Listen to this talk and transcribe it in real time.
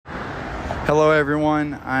Hello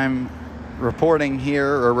everyone, I'm recording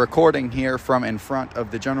here from in front of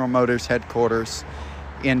the General Motors headquarters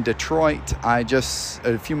in Detroit.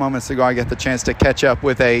 A few moments ago, I got the chance to catch up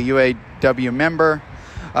with a UAW member.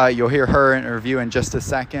 You'll hear her interview in just a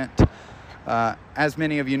second. As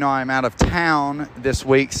many of you know, I'm out of town this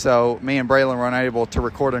week, so me and Braylon were unable to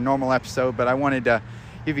record a normal episode, but I wanted to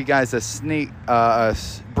give you guys a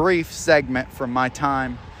brief segment from my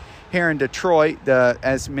time here in Detroit.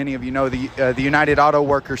 As many of you know, the United Auto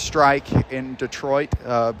Workers strike in Detroit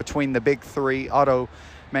between the big three auto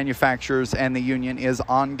manufacturers and the union is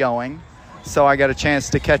ongoing. So I got a chance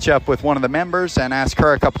to catch up with one of the members and ask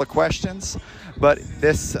her a couple of questions. But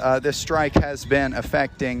this strike has been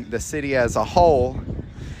affecting the city as a whole,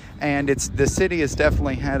 and the city has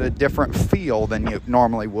definitely had a different feel than you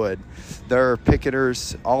normally would. There are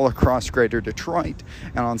picketers all across greater Detroit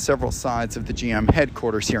and on several sides of the GM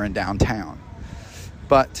headquarters here in downtown.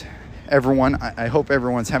 But everyone, I hope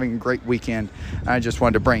everyone's having a great weekend. I just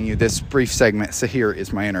wanted to bring you this brief segment, so here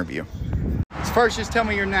is my interview. So first, just tell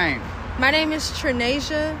me your name. My name is Trey.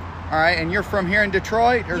 All right, and you're from here in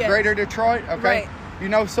Detroit or Yes. greater Detroit? Okay. Right. You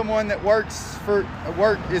know someone that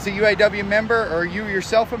is a UAW member, or you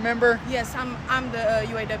yourself a member? Yes, I'm the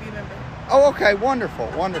UAW member. Oh, okay, wonderful.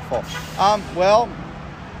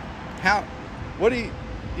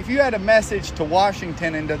 If you had a message to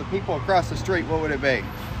Washington and to the people across the street, what would it be?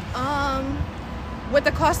 With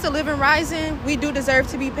the cost of living rising, we do deserve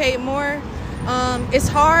to be paid more. It's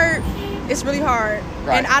hard. It's really hard.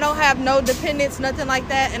 Right. And I don't have no dependents, nothing like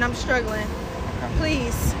that, and I'm struggling. Okay.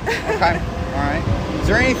 Please. Okay, all right. Is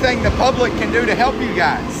there anything the public can do to help you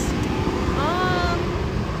guys?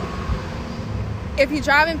 If you're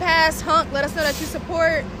driving past Hunk, let us know that you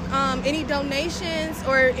support. Any donations,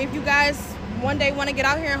 or if you guys one day want to get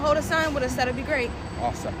out here and hold a sign with us, that'd be great.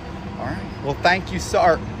 Awesome. All right. Well, thank you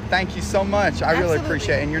so much. I really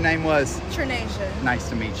appreciate it. And your name was? Trey. Nice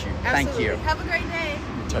to meet you. Absolutely. Thank you. Have a great day.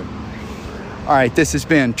 You too. All right. This has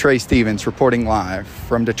been Trey Stevens reporting live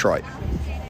from Detroit.